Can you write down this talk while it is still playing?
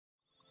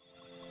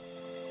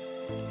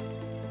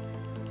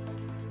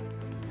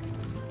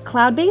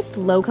Cloud-based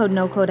low-code,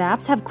 no-code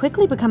apps have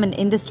quickly become an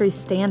industry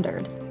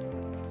standard.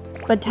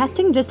 But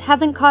testing just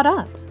hasn't caught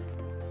up.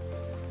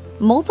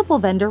 Multiple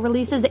vendor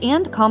releases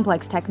and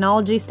complex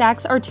technology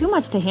stacks are too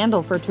much to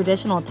handle for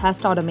traditional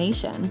test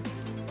automation.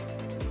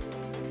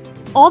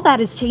 All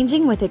that is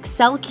changing with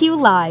ACCELQ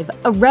Live,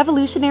 a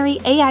revolutionary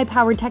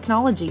AI-powered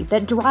technology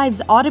that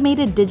drives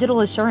automated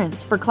digital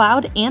assurance for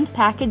cloud and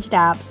packaged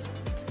apps.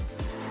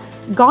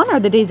 Gone are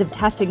the days of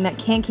testing that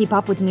can't keep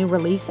up with new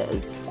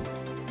releases.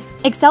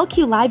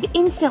 ACCELQ Live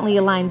instantly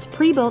aligns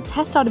pre-built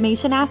test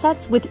automation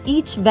assets with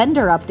each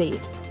vendor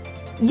update.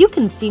 You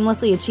can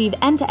seamlessly achieve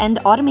end-to-end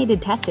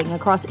automated testing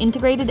across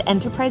integrated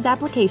enterprise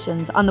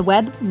applications on the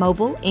web,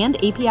 mobile, and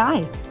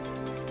API.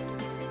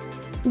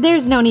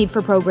 There's no need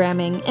for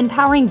programming,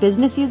 empowering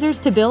business users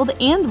to build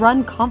and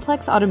run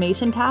complex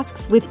automation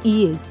tasks with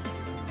ease.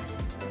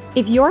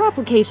 If your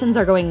applications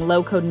are going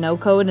low-code,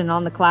 no-code, and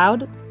on the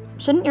cloud,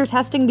 shouldn't your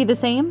testing be the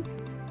same?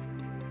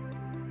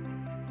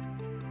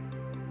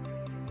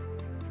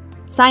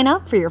 Sign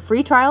up for your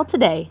free trial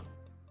today.